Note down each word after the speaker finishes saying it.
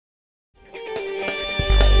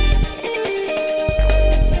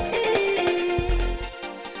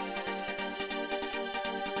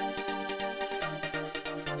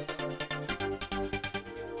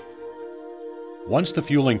Once the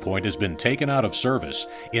fueling point has been taken out of service,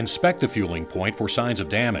 inspect the fueling point for signs of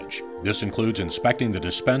damage. This includes inspecting the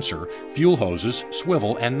dispenser, fuel hoses,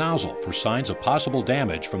 swivel, and nozzle for signs of possible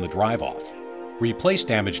damage from the drive-off. Replace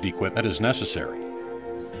damaged equipment as necessary.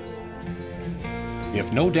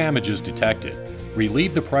 If no damage is detected,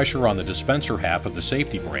 relieve the pressure on the dispenser half of the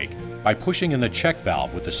safety brake by pushing in the check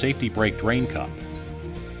valve with the safety brake drain cup.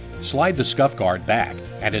 Slide the scuff guard back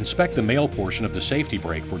and inspect the male portion of the safety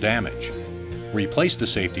brake for damage. Replace the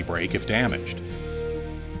safety brake if damaged.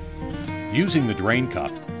 Using the drain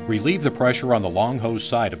cup, relieve the pressure on the long hose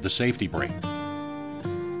side of the safety brake.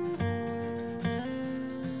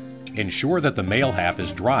 Ensure that the male half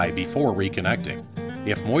is dry before reconnecting.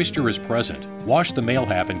 If moisture is present, wash the male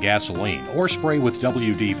half in gasoline or spray with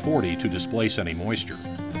WD-40 to displace any moisture.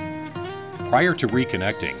 Prior to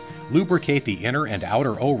reconnecting, lubricate the inner and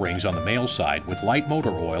outer O-rings on the male side with light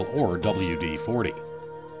motor oil or WD-40.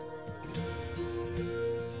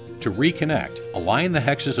 To reconnect, align the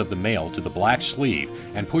hexes of the male to the black sleeve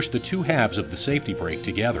and push the two halves of the safety brake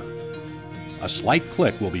together. A slight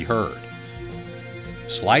click will be heard.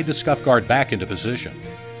 Slide the scuff guard back into position.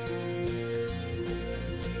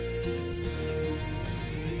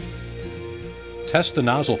 Test the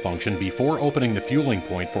nozzle function before opening the fueling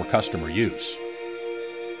point for customer use.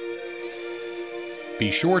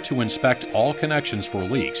 Be sure to inspect all connections for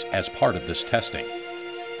leaks as part of this testing.